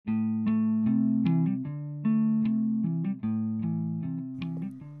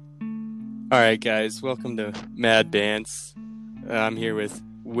All right, guys, welcome to Mad Dance. I'm here with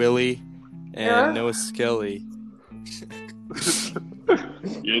Willie and Noah Skelly.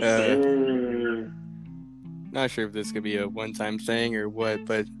 Yes, sir. Not sure if this could be a one-time thing or what,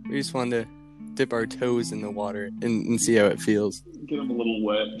 but we just wanted to dip our toes in the water and see how it feels. Get them a little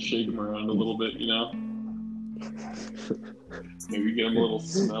wet, shake them around a little bit, Maybe get them a little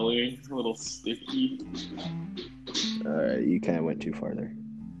smelly, a little sticky. You kind of went too far there.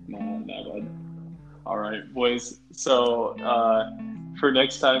 Nah, not bad. All right, boys. So, for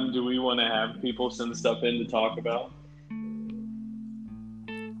next time, do we want to have people send stuff in to talk about?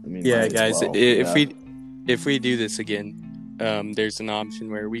 Yeah, guys. Well. If we do this again, there's an option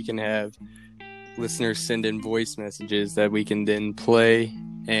where we can have listeners send in voice messages that we can then play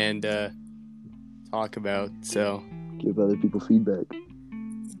and talk about. So give other people feedback.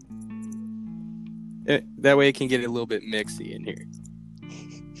 That way, it can get a little bit mixy in here.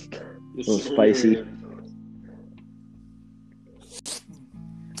 A little spicy.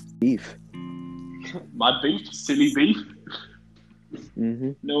 Beef. My beef, silly beef.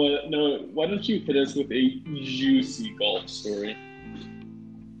 Mm-hmm. Noah, why don't you hit us with a juicy golf story?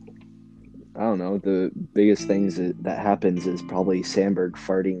 I don't know. The biggest things that happens is probably Sandberg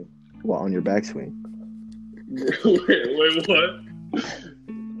farting while on your backswing. Wait, what?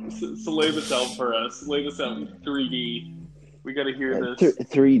 So lay this out for us. Lay this out in 3D. We got to hear this.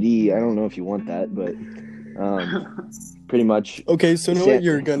 3D. I don't know if you want that, but pretty much. Okay, so Noah,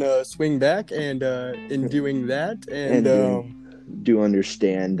 you're gonna swing back, and in doing that, do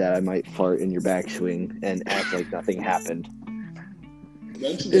understand that I might fart in your backswing and act like nothing happened.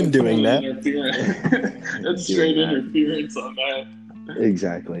 In doing that, that's straight interference on that.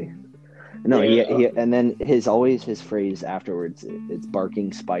 Exactly. No, he and then his phrase afterwards. It's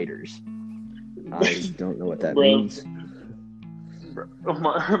barking spiders. I don't know what that means.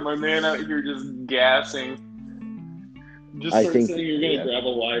 My man out here just gassing. Just saying you're gonna grab a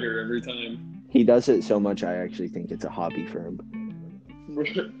lighter every time. He does it so much, I actually think it's a hobby for him.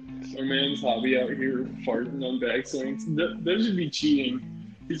 Our man's hobby out here farting on backswings. That should be cheating.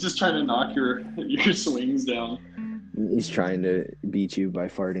 He's just trying to knock your swings down. He's trying to beat you by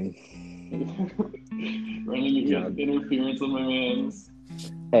farting. Running interference on my man's.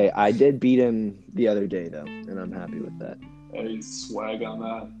 Hey, I did beat him the other day, though, and I'm happy with that. Hey, swag on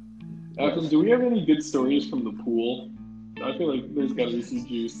that. Afton, do we have any good stories from the pool? I feel like there's got to be some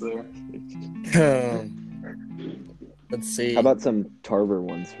juice there. Let's see. How about some Tarver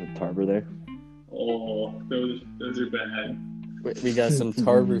ones with Tarver there? Oh, those are bad. We got some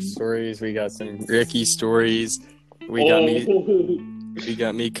Tarver stories. We got some Ricky stories. We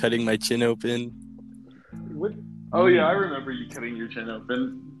got me cutting my chin open. What? Oh yeah, I remember you cutting your chin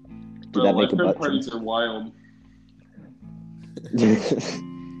open. Did that make a butt parties are wild.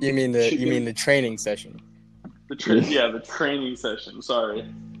 You mean the training session? The training session. Sorry.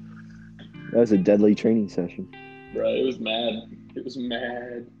 That was a deadly training session. Right, it was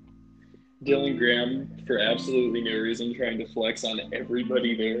mad. Dylan Graham, for absolutely no reason, trying to flex on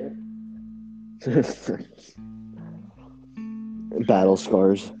everybody there. Battle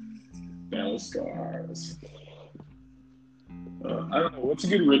scars. I don't know. What's a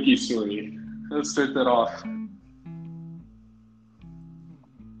good Ricky story? Let's start that off.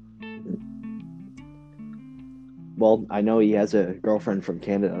 Well, I know he has a girlfriend from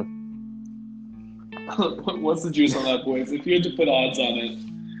Canada. What's the juice on that, boys? If you had to put odds on it,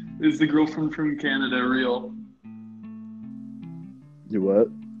 is the girlfriend from Canada real? Do what?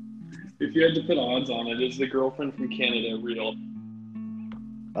 If you had to put odds on it, is the girlfriend from Canada real?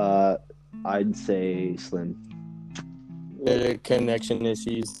 I'd say slim. Connection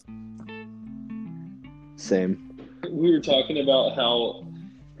issues. Same. We were talking about how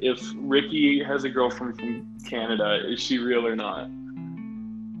if Ricky has a girlfriend from Canada, is she real or not?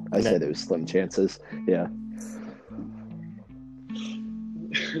 I said there was slim chances. Yeah.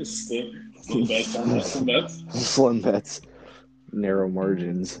 Slim bets on that. Slim bets. Slim bets. Narrow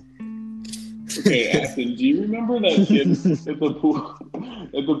margins. Okay, Aston, do you remember that kid at the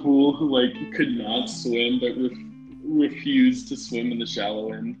pool? Who could not swim but refused to swim in the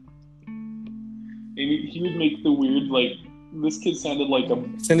shallow end, and he would make the weird This kid sounded like a.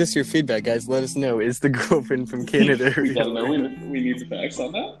 Send us your feedback, guys. Let us know. Is the girlfriend from Canada? We gotta know. We need the facts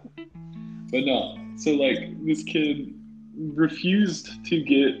on that. But no. So this kid refused to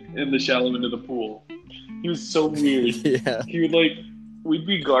get in the shallow end of the pool. He was so weird. Yeah. He would we'd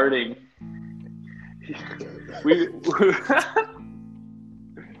be guarding.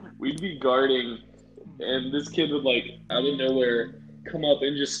 We'd be guarding, and this kid would out of nowhere come up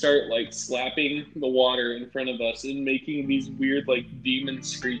and just start like slapping the water in front of us and making these weird like demon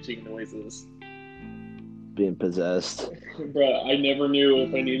screeching noises. Being possessed. Bruh, I never knew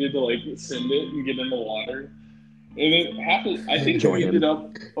if I needed to like send it and get in the water. And it happened. I think we ended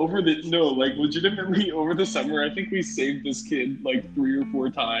up legitimately over the summer. I think we saved this kid like 3 or 4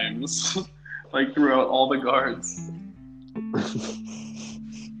 times, like throughout all the guards.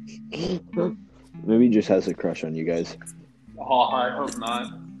 Maybe he just has a crush on you guys. Oh, I hope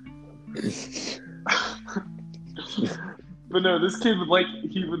not. But no, this kid would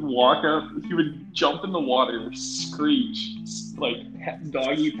he would walk up, he would jump in the water, screech, like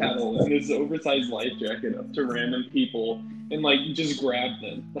doggy paddle in his oversized life jacket up to random people and like just grab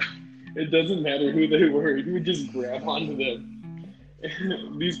them. It doesn't matter who they were, he would just grab onto them.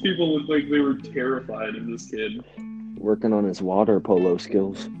 These people looked like they were terrified of this kid. Working on his water polo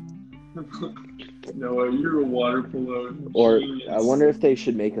skills. No, you're a water polo genius. Or I wonder if they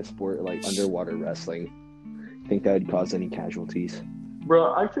should make a sport like underwater wrestling. Think that would cause any casualties?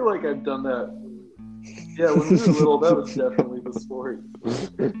 Bro, I feel like I've done that. Yeah, when we were little, that was definitely the sport.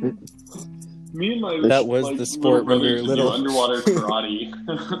 Me and my that was the sport when we were little. Underwater karate.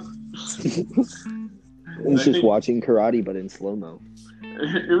 It's just watching karate, but in slow mo.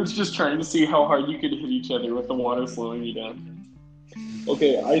 It was just trying to see how hard you could hit each other with the water slowing you down.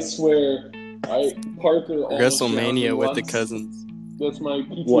 Okay, I swear, Parker. WrestleMania with the cousins. That's my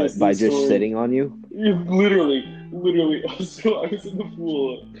PTSD What, by just story. sitting on you? Literally. So I was in the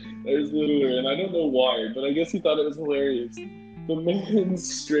pool. I was literally, and I don't know why, but I guess he thought it was hilarious. The man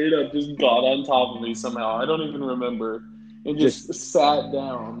straight up just got on top of me somehow. I don't even remember. And just sat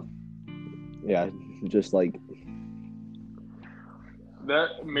down. Yeah, just like...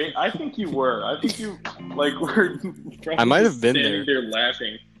 I think you were. I think you, were... I might have been there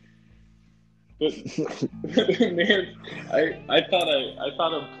laughing. But man, I thought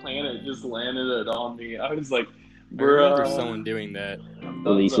a planet just landed on me. I was like, I remember someone doing that.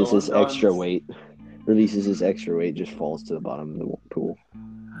 Releases his extra weight, just falls to the bottom of the pool.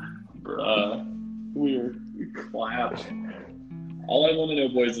 Bruh, we're clapped. All I want to know,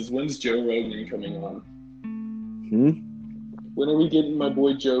 boys, is when's Joe Rogan coming on? When are we getting my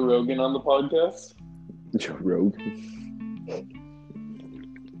boy Joe Rogan on the podcast? Joe Rogan.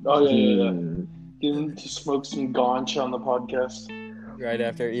 Oh, yeah. Get him to smoke some gaunch on the podcast. Right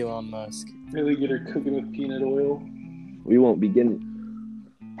after Elon Musk. Really get her cooking with peanut oil. We won't be getting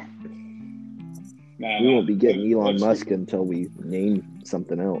Elon Musk until we name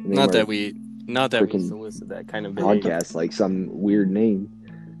something else. Not that we solicit that kind of podcast, like some weird name.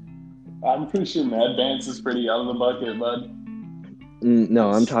 I'm pretty sure Mad Vance is pretty out of the bucket, bud. No,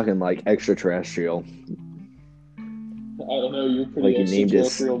 I'm talking like extraterrestrial. I don't know, you're pretty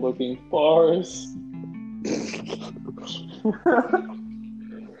extraterrestrial looking. Bars.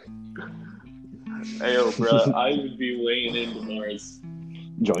 Ayo, bro, I would be laying into Mars.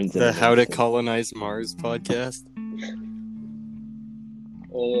 Joins the How to Colonize Mars podcast.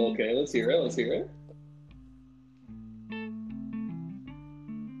 Oh, okay, let's hear it.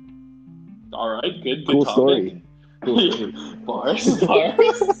 All right, good cool topic. Story. Cool story. Bars.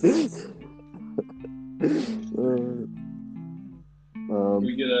 Can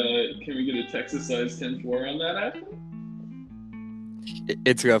we get a Texas size 10-4 on that, actually?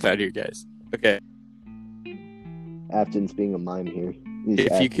 It's rough out here, guys. Okay. Afton's being a mime here. He's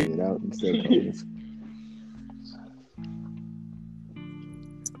if acting you could... it out instead of telling us.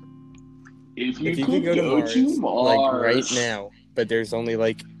 If you could go to Mars, like right now, but there's only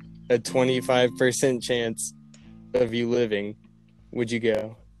like a 25% chance of you living, would you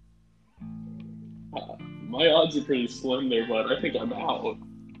go? My odds are pretty slim there, but I think I'm out.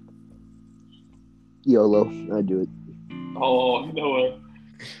 YOLO, I'd do it. Oh, no way.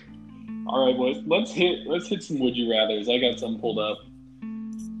 All right, boys. Let's hit some would you rathers. I got some pulled up.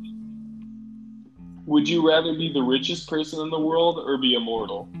 Would you rather be the richest person in the world or be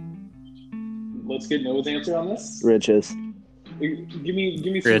immortal? Let's get Noah's answer on this. Richest. Give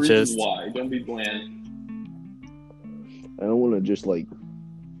me some reasons why. Don't be bland. I don't want to just like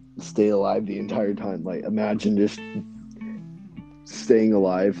stay alive the entire time. Like imagine just staying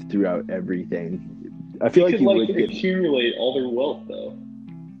alive throughout everything. I feel like you would accumulate all their wealth though.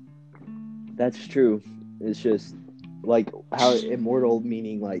 That's true. It's just like how immortal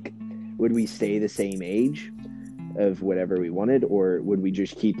meaning like would we stay the same age of whatever we wanted, or would we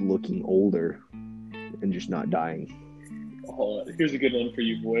just keep looking older and just not dying? Oh, here's a good one for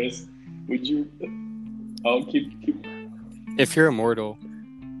you boys. Would you? Oh, keep. If you're immortal,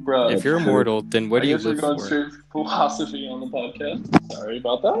 bro. If you're immortal, then what do you live for? I guess we're going straight philosophy on the podcast. Sorry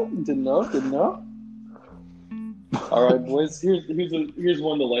about that. Didn't know. All right, boys. Here's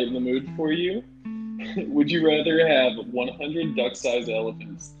one to lighten the mood for you. Would you rather have 100 duck-sized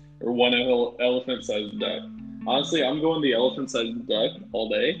elephants or one elephant-sized duck? Honestly, I'm going the elephant-sized duck all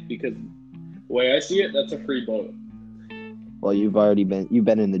day because the way I see it, that's a free boat. Well, you've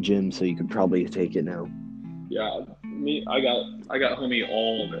been in the gym, so you could probably take it now. Yeah, I got homie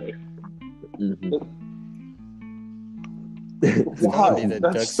all day. Mm-hmm. Wow, Be the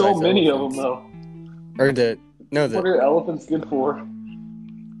that's so duck-sized many elephants. of them Or though. What are elephants good for?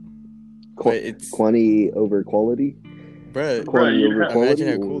 but it's Quantity over quality. bruh. Quantity you'd over have- quality. Imagine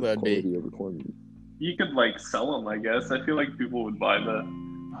how or cool that'd be. quality over quantity. You could like sell them, I guess. I feel like people would buy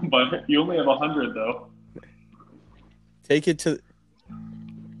but you only have 100 though. Take it to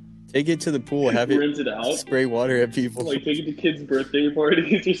the pool. Have it Rinse it out. spray water at people. Like take it to kids' birthday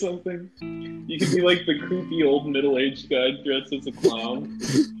parties or something. You could be like the creepy old middle-aged guy dressed as a clown.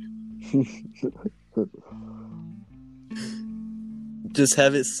 Just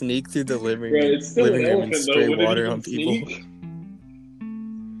have it sneak through the living Right, it's still an room and elephant though. spray Would it water even on people. sneak?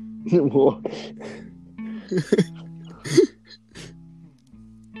 Well,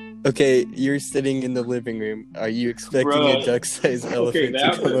 Okay, you're sitting in the living room. Are you expecting Bruh. a duck-sized Okay, elephant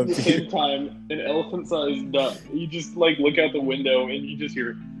that to but come at up the to you? same time, an elephant-sized duck. You just like look out the window and you just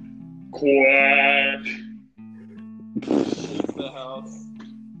hear quack. It's the house.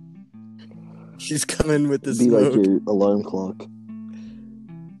 She's coming with the be like smoke. your alarm clock.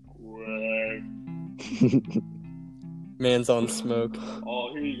 Quack. Man's on smoke. Oh,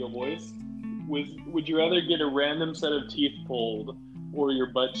 here you go, boys. Would you rather get a random set of teeth pulled or your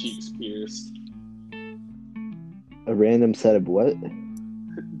butt cheeks pierced? A random set of what?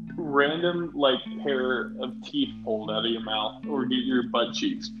 Random, like, pair of teeth pulled out of your mouth or get your butt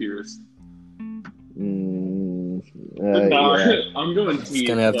cheeks pierced? Mm, Nah, yeah. I'm going teeth. It's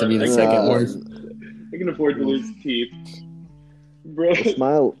gonna have to but be the I second can one. afford- I can afford to lose teeth. Bro,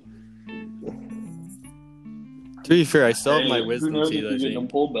 Smile. To be fair, I still have my hey, who wisdom knows teeth, if I you get them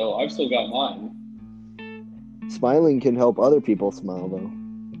think. pulled, though. I've still got mine. Smiling can help other people smile, though.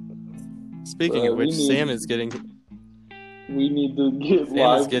 Speaking of we which, need- Sam is getting We need to get Sam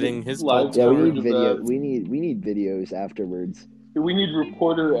live. is getting his live pulse Yeah, we coverage need of video. that. We need videos afterwards. We need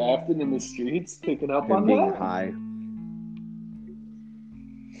reporter Afton in the streets picking up Him on being that. high.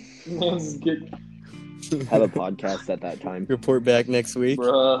 Let's get, Have a podcast at that time. report back next week.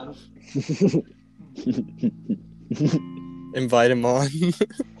 bruh. Invite him on. Start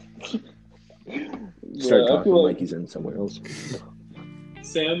Bruh, I talking feel like he's in somewhere else.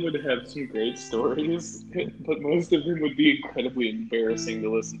 Sam would have some great stories, but most of them would be incredibly embarrassing to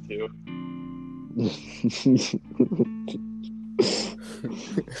listen to.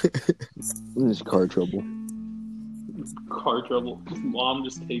 This is car trouble. Car trouble. His mom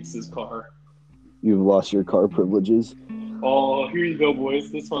just takes his car. You've lost your car privileges. Oh, here you go,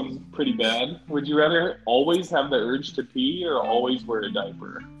 boys. This one's pretty bad. Would you rather always have the urge to pee or always wear a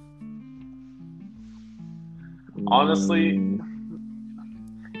diaper? Honestly,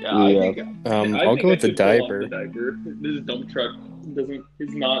 Yeah, I Yeah. think I'll go with the should fill up diaper. the diaper. This dump truck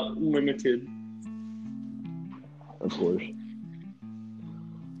is not limited. Of course.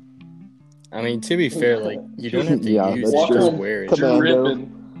 I mean, to be fair, like you don't have to Yeah, use that's it, just true. wear it. Come on. Commando.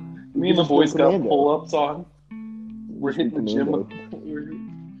 Dripping. Me and the boys got Commando. pull-ups on. We're hitting the gym. Commando.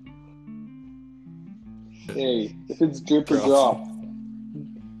 Hey, if it's drip or Drop.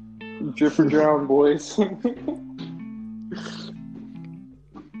 drop. Drip or drown, boys.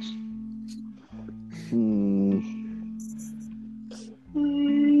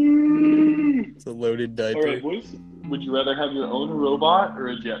 It's a loaded diaper. All right, boys. Would you rather have your own robot or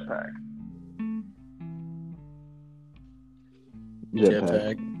a jetpack?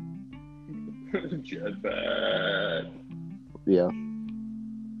 Jetpack. Jetpack. Jetpack. Yeah.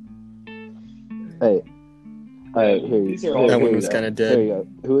 Hey. Alright, here you These are go. all That Here one you was go. kind of There dead. you go.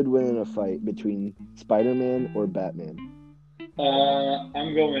 Who would win in a fight between Spider-Man or Batman?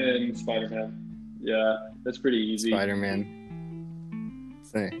 I'm going Spider-Man. Yeah, that's pretty easy. Spider-Man.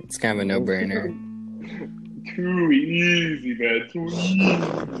 It's kind of a no-brainer. Too easy, man. Too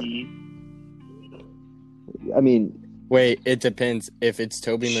easy. I mean, Wait, it depends. If it's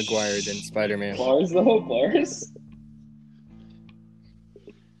Tobey Maguire, then Spider-Man. Bars though, bars.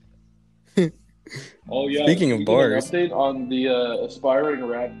 Oh yeah. Speaking of we get bars. an update on the aspiring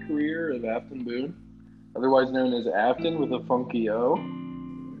rap career of Afton Boone, otherwise known as Afton with a funky O.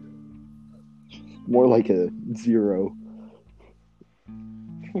 more like a 0.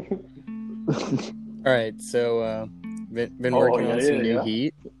 All right, so been Oh, working on yeah, some yeah, new yeah.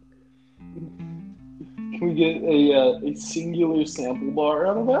 heat. Can we get a singular sample bar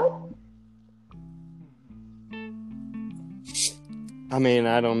out of that? I mean,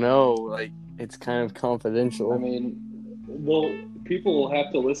 I don't know. Like, it's kind of confidential. I mean, people will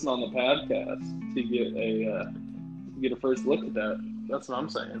have to listen on the podcast to get a first look at that. That's what I'm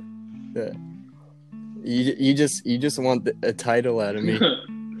saying. Yeah. You just want a title out of me.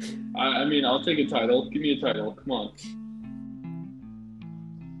 I mean, I'll take a title. Give me a title. Come on.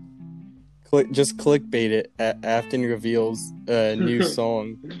 Just clickbait it. Afton reveals a new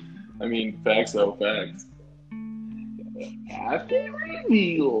song. I mean, facts though, facts. Afton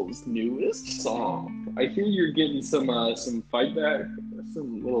reveals newest song. I hear you're getting some fight back,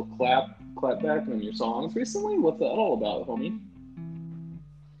 some little clap back on your songs recently. What's that all about, homie?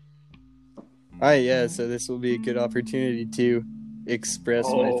 Alright, yeah. So this will be a good opportunity to express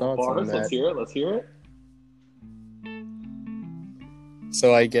my thoughts on that. Let's hear it.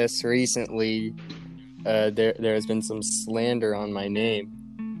 So I guess recently, there has been some slander on my name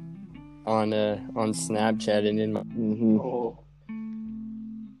on Snapchat and in my. Mm-hmm. Oh.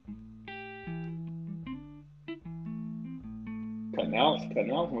 Cutting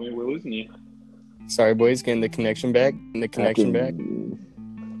out. We're losing you. Sorry, boys, getting the connection back. Back.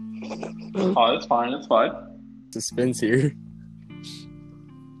 Oh, that's fine. Suspense here.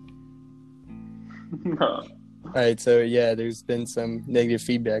 Alright, so yeah, there's been some negative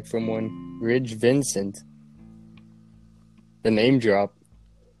feedback from one Ridge Vincent. The name drop.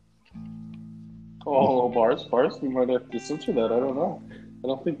 Oh, bars. We might have to censor that. I don't know. I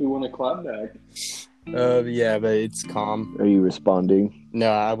don't think we want to clap back. Yeah, but it's calm. Are you responding?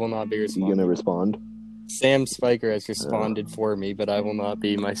 No, I will not be Are responding. you gonna respond? Sam Spiker has responded for me, but I will not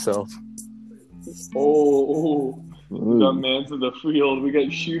be myself. Oh. We got mans in the field. We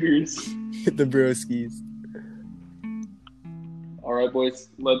got shooters. The broskies. All right, boys.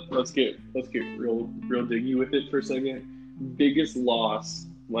 Let's get real diggy with it for a second. Biggest loss,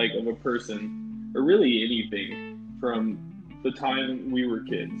 like, of a person, or really anything, from the time we were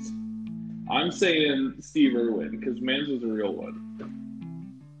kids. I'm saying Steve Irwin, because Mans was a real one.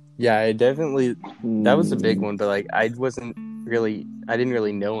 Yeah, I definitely. That was a big one, but like I didn't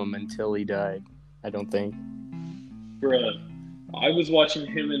really know him until he died. I don't think. Bruh, I was watching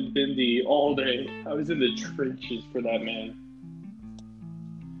him and Bindi all day. I was in the trenches for that man.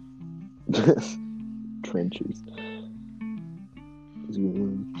 Trenches. I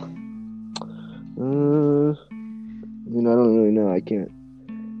don't really know. I can't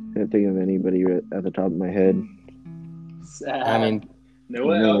think of anybody at the top of my head. Sad. I mean,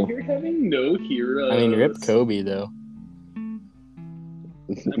 Noah no. out here having no heroes. I mean, rip Kobe though.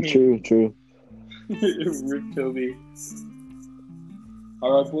 True. Rip Kobe.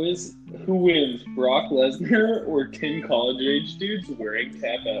 All right, boys. Who wins, Brock Lesnar or 10 college-age dudes wearing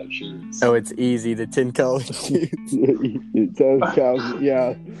tap-out shirts? Oh, it's easy. The 10 college dudes. It does count.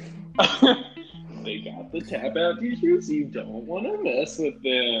 Yeah. They got the tap-out t-shirts. You don't want to mess with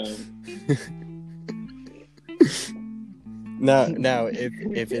them. Now,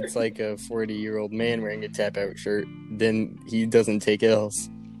 if it's like a 40-year-old man wearing a tap-out shirt, then he doesn't take L's.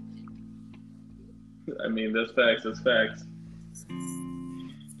 I mean, that's facts.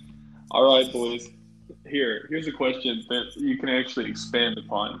 All right, boys. Here's a question that you can actually expand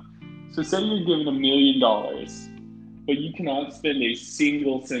upon. So say you're given $1 million, but you cannot spend a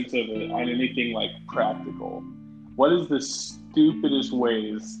single cent of it on anything like practical. What is the stupidest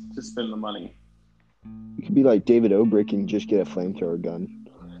ways to spend the money? You could be like David Dobrik and just get a flamethrower gun.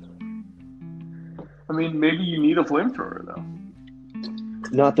 I mean, maybe you need a flamethrower, though.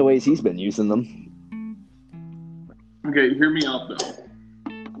 Not the ways he's been using them. Okay, hear me out, though.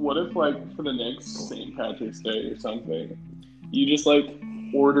 What if, like, for the next St. Patrick's Day or something, you just, like,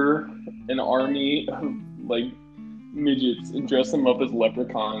 order an army of, like, midgets and dress them up as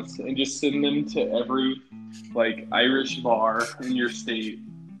leprechauns and just send them to every, like, Irish bar in your state?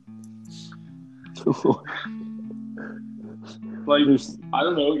 Like, I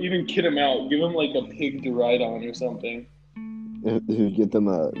don't know, even kid them out. Give them, like, a pig to ride on or something. Get them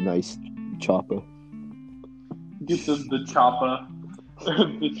a nice chopper. Get them the chopper.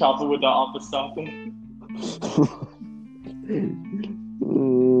 The chopper with the apostapa.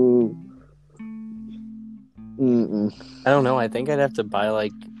 I don't know. I think I'd have to buy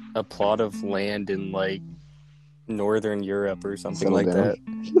like a plot of land in like Northern Europe or something like that.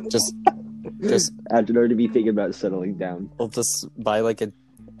 Just I'd already be thinking about settling down. I'll just buy like a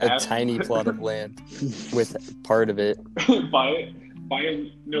tiny plot of land with part of it. buy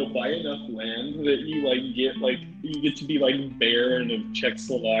enough land that you get to be like Baron of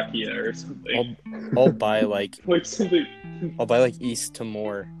Czechoslovakia or something. I'll buy like like something. I'll buy like East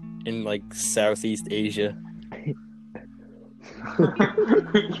Timor in like Southeast Asia.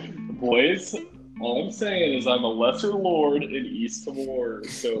 Boys, All I'm saying is I'm a lesser lord in East Timor.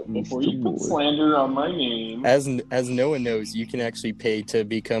 So before you Timor. put slander on my name, As Noah knows, you can actually pay to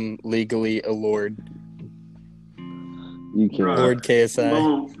become legally a lord. You can. Lord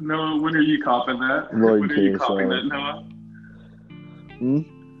KSI. Noah, when are you copping that? Lord When are you KSI. copping that, Noah?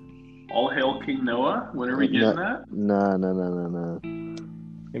 All hail King Noah. When are we getting that? No.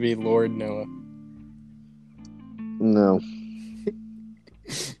 Maybe Lord Noah. No.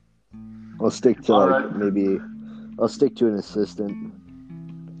 I'll stick to All like right. maybe. I'll stick to an assistant.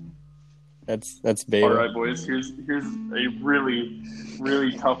 That's beta. All right, boys. Here's a really,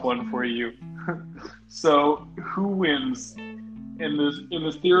 really tough one for you. So, who wins in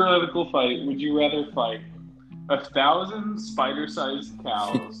this theoretical fight? Would you rather fight 1,000 spider-sized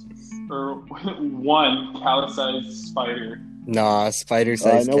cows or one cow-sized spider? Nah,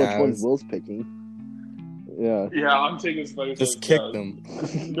 spider-sized I know cows. which one Will's picking. Yeah. Yeah, I'm taking spider-sized Just kick cows. them.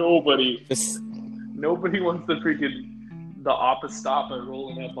 Nobody Just, wants the Apostapa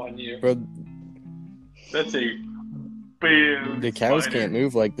rolling up on you. bro, That's a big the cows spider. can't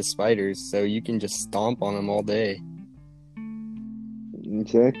move like the spiders, so you can just stomp on them all day.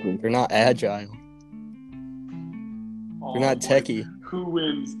 Exactly. They're not agile. Oh, They're not boy. techie. Who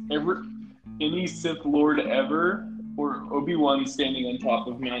wins? Any Sith Lord ever, or Obi-Wan standing on top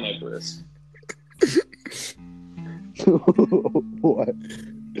of Mount Everest? What?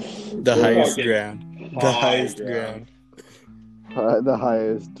 The highest Okay. ground. The highest ground. The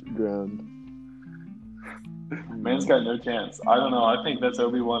highest ground. Man's got no chance. I don't know. I think that's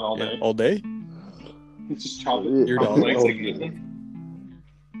Obi-Wan all Yeah, day. all day? He's just chopping Your chopping dog legs order. like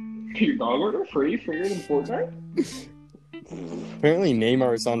this. Your dog order free for your Fortnite? Apparently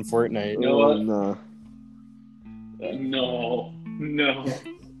Neymar's on Fortnite. You know what? Nah. No.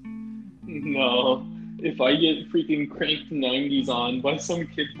 If I get freaking cranked 90s on by some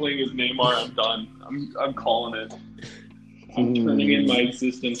kid playing his Neymar, I'm done. I'm calling it. I'm turning in my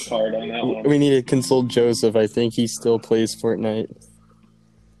existence card on that one. We need to consult Joseph. I think he still plays Fortnite.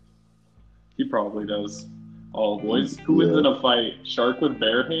 He probably does. Oh, boys, who wins in a fight? Shark with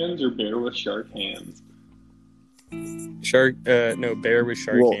bear hands or bear with shark hands? Bear with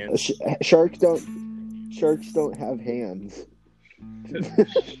shark Well, hands. sharks don't have hands.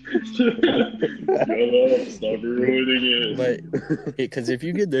 Shut up, stop ruining it. But because if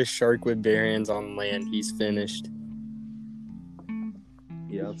you get the shark with bare hands on land, he's finished.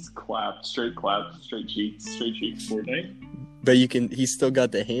 Yeah. It's straight cheeks, Fortnite. But he's still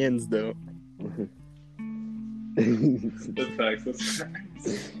got the hands though. That's facts.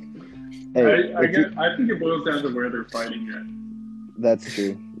 Hey, I think it boils down to where they're fighting at. that's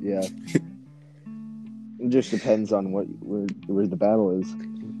true. Yeah. It just depends on where the battle is.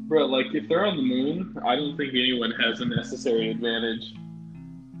 Bro, like, if they're on the moon, I don't think anyone has a necessary advantage.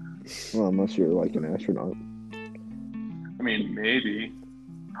 Well, unless you're like an astronaut. I mean, maybe.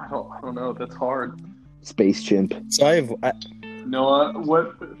 I don't know. That's hard. Space chimp. So I Noah,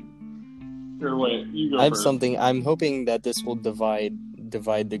 what? Or wait, you go have first. something. I'm hoping that this will divide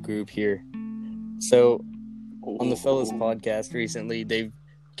the group here. So on the Fellas podcast recently,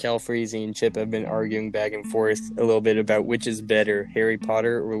 Cal Freezy and Chip have been arguing back and forth a little bit about which is better, Harry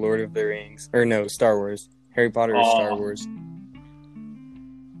Potter or Lord of the Rings. Or no, Star Wars. Harry Potter or Star Wars.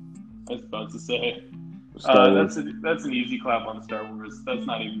 I was about to say. Star Wars. That's an easy clap on Star Wars. That's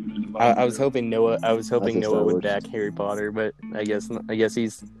not even good advice. I was hoping Noah say Star would Wars. back Harry Potter, but I guess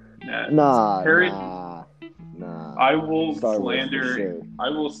he's Nah. I will Star Wars for slander. sure. I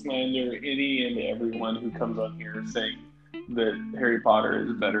will slander any and everyone who comes on here saying that Harry Potter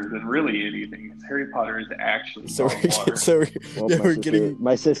is better than really anything. Because Harry Potter is actually so water. we're getting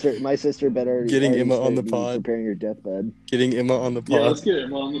My sister better Getting already Emma on the started pod. preparing her deathbed. Emma on the pod. Yeah, let's get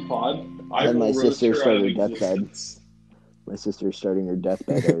him on the pod. I And will my roast sister her out started of deathbed. existence. My sister's starting her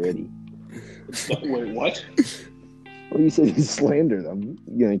deathbed already. Wait, what? Well, you said you slander them.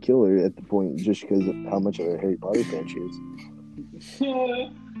 You're gonna kill her at the point just because of how much of a Harry Potter fan she is.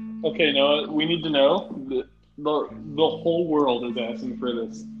 Okay, Noah, we need to know. The whole world is asking for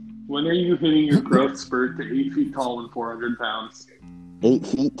this. When are you hitting your growth spurt to 8 feet tall and 400 pounds? 8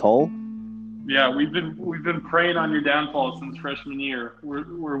 feet tall? Yeah, we've been preying on your downfall since freshman year.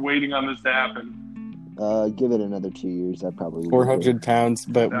 We're waiting on this to happen. Give it another 2 years. I probably 400 pounds,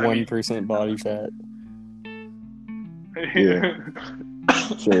 but I mean- 1% body fat. Yeah.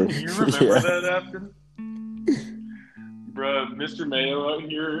 Sure. You remember Yeah. that after? Bruh, Mr. Mayo out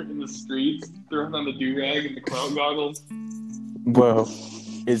here in the streets throwing on the do-rag and the clown goggles. Whoa.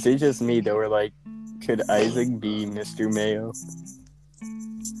 Is it just me, though, or, like, could Isaac be Mr. Mayo?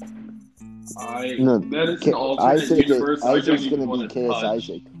 No, that is an alternate Isaac, universe. I don't Isaac's even gonna want be to KS touch.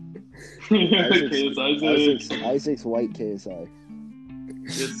 Isaac. Isaac's white KSI.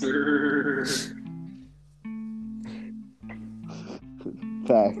 Yes, sir.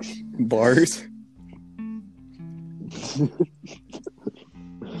 Facts. Bars.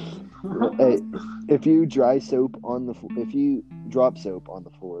 Hey, if you drop soap on the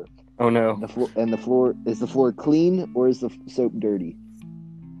floor, Oh no. the floor is the floor clean or is the soap dirty?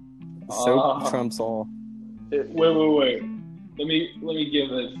 Soap trumps all. Wait. Let me give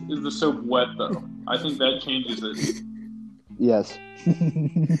this. Is the soap wet though? I think that changes it. Yes.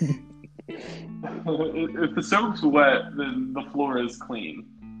 If the soap's wet, then the floor is clean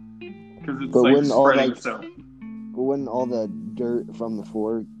because it's But like wouldn't all, spreading like- soap. But wouldn't all the dirt from the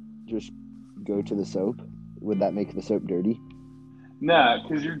floor just go to the soap? Would that make the soap dirty? Nah,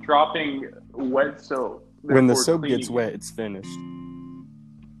 because you're dropping wet soap. When the therefore soap cleaning gets it. wet, it's finished.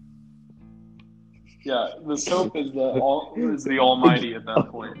 Yeah, the soap is the almighty at that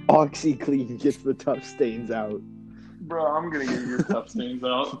point. OxyClean gets the tough stains out. Bro, I'm gonna get your tough stains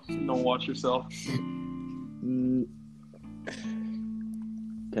out. Don't watch yourself.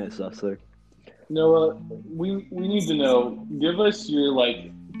 Kind of sucks there. Noah, we need to know. Give us your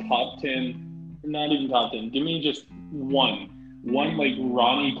top 10. Not even top 10. Give me just one like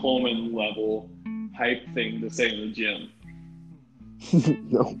Ronnie Coleman level hype thing to say in the gym.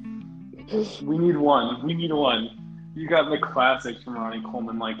 No. We need one. You got the classics from Ronnie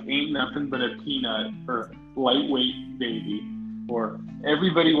Coleman, like Ain't Nothing But a Peanut, or Lightweight Baby, or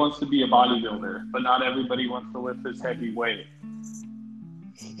Everybody Wants to Be a Bodybuilder, but not everybody wants to lift this heavy weight.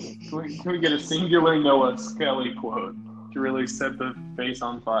 Can we get a singular Noah Skelly quote to really set the face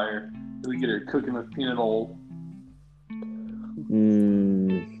on fire? Really get her cooking with peanut oil.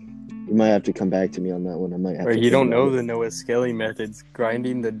 You might have to come back to me on that one. I might have Or to you think don't about know it. the Noah Skelly methods,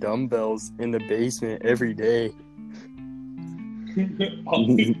 grinding the dumbbells in the basement every day.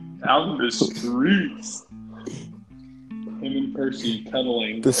 Out in the streets. Him and Percy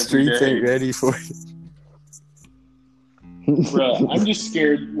cuddling. The streets every ain't day. ready for it. Bruh, I'm just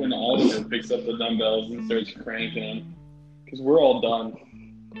scared when Oliver picks up the dumbbells and starts cranking them. Because we're all done.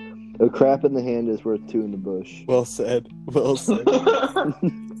 A crap in the hand is worth two in the bush. Well said. Well said.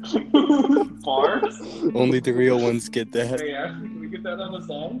 Bars? Only the real ones get that. Hey, Ashley, can we get that on the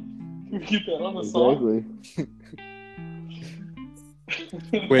song? Can we get that on the song? Exactly.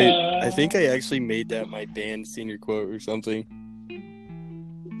 Wait, I think I actually made that my band senior quote or something.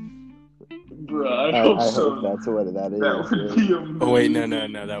 Bruh, I I hope hope so. that's what that is. That would be amazing. Oh wait,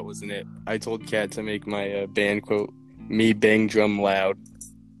 no, that wasn't it. I told Kat to make my band quote, "Me bang drum loud."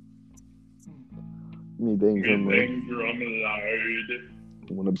 Me bang drum. Bang drum loud.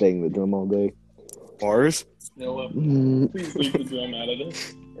 I want to bang the drum all day. Bars? Noah, please leave the drum out of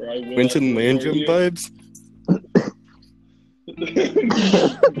this, or I will. Quentin Landrum vibes?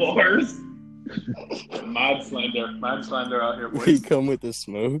 Bars. Mad slander out here, We boys. come with the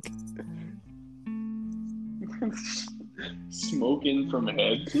smoke. Smoking from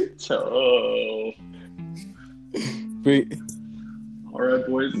head to toe. Wait, All right,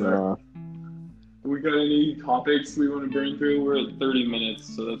 boys. Nah. We got any topics we want to burn through? We're at 30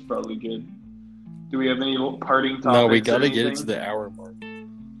 minutes, so that's probably good. Do we have any parting topics? no, we or gotta get it anything? to the hour mark.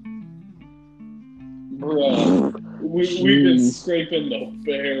 Bruh, we've been scraping the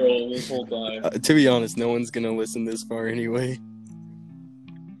barrel this whole time. To be honest, no one's gonna listen this far anyway.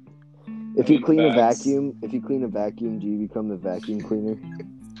 If you clean a Facts. vacuum, do you become the vacuum cleaner?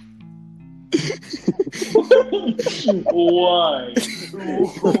 Why?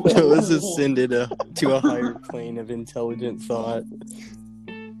 Let's just send it to a higher plane of intelligent thought.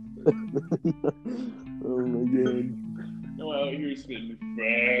 Oh my god. No, out here spitting.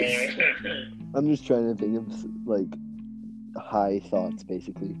 I'm just trying to think of like high thoughts,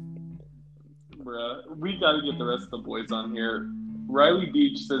 basically. Bruh, we gotta get the rest of the boys on here. Riley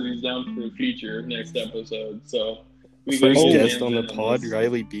Beach says he's down for a feature next episode, so we gotta First get guest hands on the in pod, this.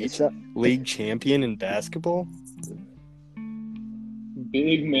 Riley It's Beach, not, league champion in basketball.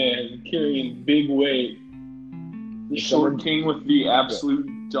 Big man carrying big weight. The If short someone- king with the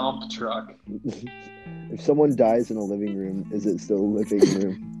absolute dump truck. if someone dies in a living room, is it still a living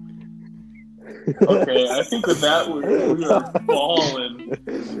room? Okay, I think with that we are falling.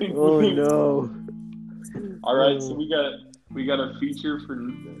 Oh no. All right, so we got a feature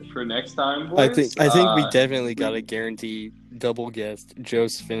for next time, boys. I think we definitely gotta guarantee double guest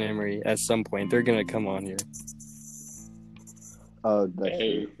Joseph and Emery at some point. They're gonna come on here. Oh, that's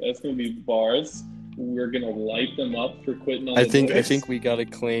Hey, that's gonna be bars. We're gonna light them up for quitting on I the think boys. we gotta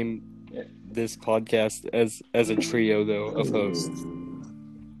claim this podcast as a trio though of hosts.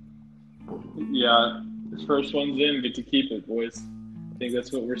 Yeah, the first one's in. Get to keep it, boys. think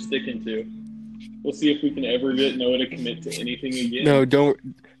that's what we're sticking to. We'll see if we can ever get Noah to commit to anything again. No, don't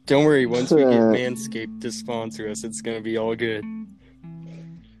worry. Once we get Manscaped to sponsor us, it's gonna be all good.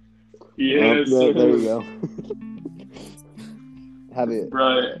 Yes, there you go. Have it.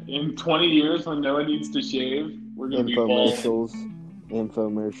 Right. In 20 years, when Noah needs to shave, we're gonna be bald.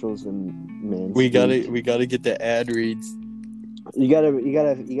 Infomercials, and Manscaped. We gotta get the ad reads. You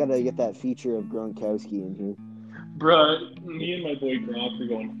gotta get that feature of Gronkowski in here. Bruh, me and my boy Gronk are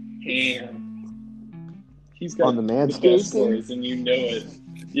going ham. He's got on the best Manscaped stories, and you know it.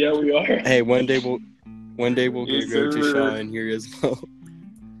 Yeah, we are. Hey, one day we'll get Yes, Roach sir. Shaw in here as well.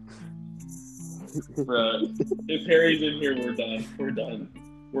 Bruh, if Harry's in here, we're done. We're done.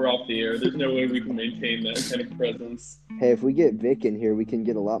 We're off the air. There's no way we can maintain that kind of presence. Hey, if we get Vic in here, we can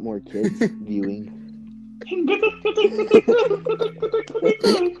get a lot more kids viewing.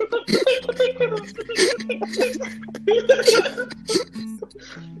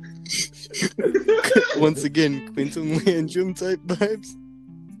 Once again, Quinton Landrum type vibes.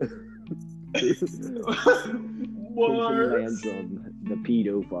 What? Landrum, the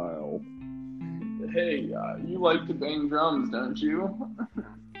pedophile. Hey, you like to bang drums, don't you?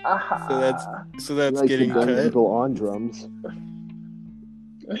 So that's Like getting to bang cut. people on drums.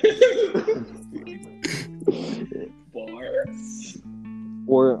 Bars.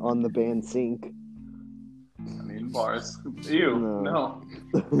 Or on the band Sync. I mean, bars. Ew, No. no.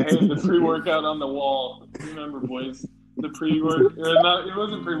 Hey, the pre-workout on the wall. Remember, boys. The pre-work. No, it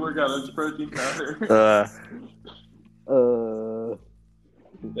wasn't pre-workout. It was protein powder.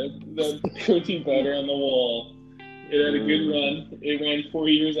 That protein powder on the wall. It had a good run. It ran 4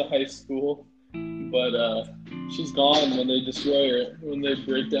 years of high school. But she's gone when they destroy her. When they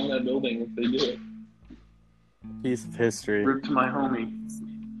break down that building, if they do it. Piece of history. Rip to my homie.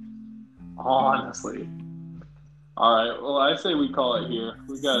 Honestly. Alright, well, I say we call it here.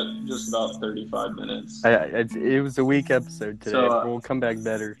 We got just about 35 minutes. It was a weak episode today. So, We'll come back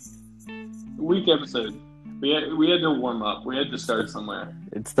better. Week episode. We had to warm up. We had to start somewhere.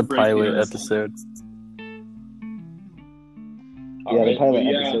 It's the Break pilot news. episode. The pilot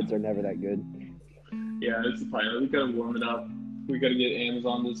but episodes are never that good. Yeah, it's the pilot. We gotta warm it up. We gotta get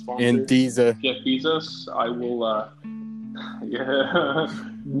Amazon to sponsor. And Deezer. Jeff Bezos, I will, yeah.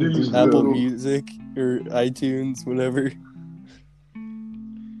 Apple Music or iTunes, whatever.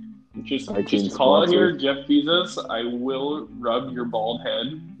 Just iTunes call out sponsor. here, Jeff Bezos. I will rub your bald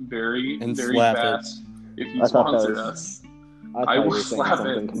head very, And very slap fast if you I thought that sponsor was- us. I I thought you will were saying slap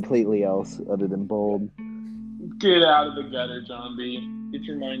something it. completely else other than bold. Get out of the gutter, John B. Get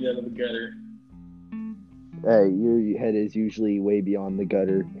your mind out of the gutter. Hey, your head is usually way beyond the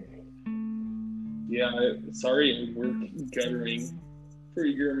gutter. Yeah, sorry, I work guttering for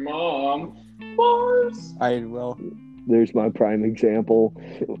your mom. Bars. Well, There's my prime example.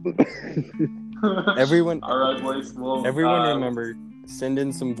 everyone All right, boys. Well, remember, send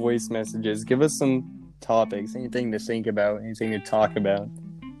in some voice messages. Give us some topics, anything to think about, anything to talk about.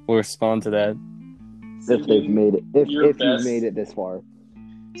 We'll respond to that. If they've made it, if your you've best- made it this far.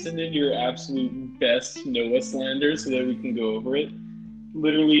 Send in your absolute best Noah slander so that we can go over it.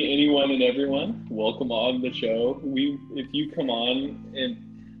 Literally anyone and everyone, welcome on the show. If you come on and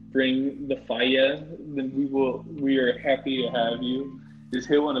bring the fire, then we are happy to have you. Just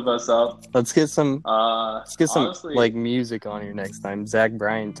hit one of us up. Let's get some Honestly, like music on here next time. Zach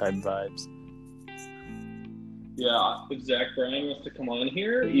Bryan type vibes. yeah, if Zach Bryan wants to come on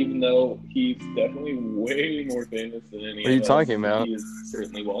here, even though he's definitely way more famous than any What are you of us, talking about? he is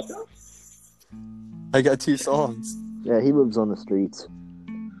certainly welcome. I got 2 songs. Yeah, he lives on the streets.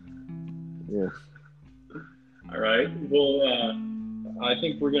 Yeah. All right. Well, I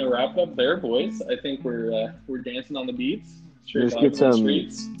think we're gonna wrap it up there, boys. I think we're dancing on the beats. Straight Just vibing get on the some-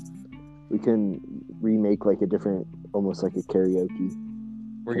 streets. We can remake like a different, almost like a karaoke.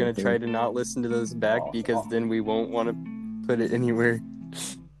 We're gonna try to not listen to those back because then we won't want to put it anywhere.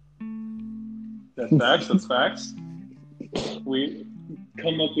 That's facts. That's facts. We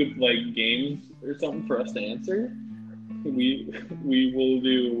come up with like games or something for us to answer. We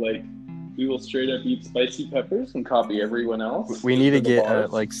will straight up eat spicy peppers and copy everyone else. We need to for the get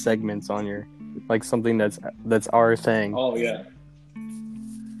bars. like segments on your, like something that's our thing. Oh yeah.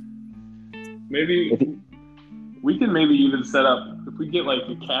 Maybe we can maybe even set up, if we get like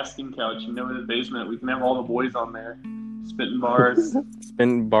a casting couch, in the basement, we can have all the boys on there spitting bars.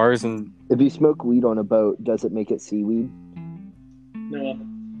 Spin bars and If you smoke weed on a boat, does it make it seaweed? No.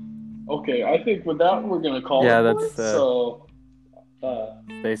 Okay, I think with that we're gonna call Yeah, it. that's, quits. So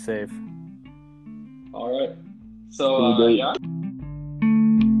stay safe. all right. So Can we do- yeah.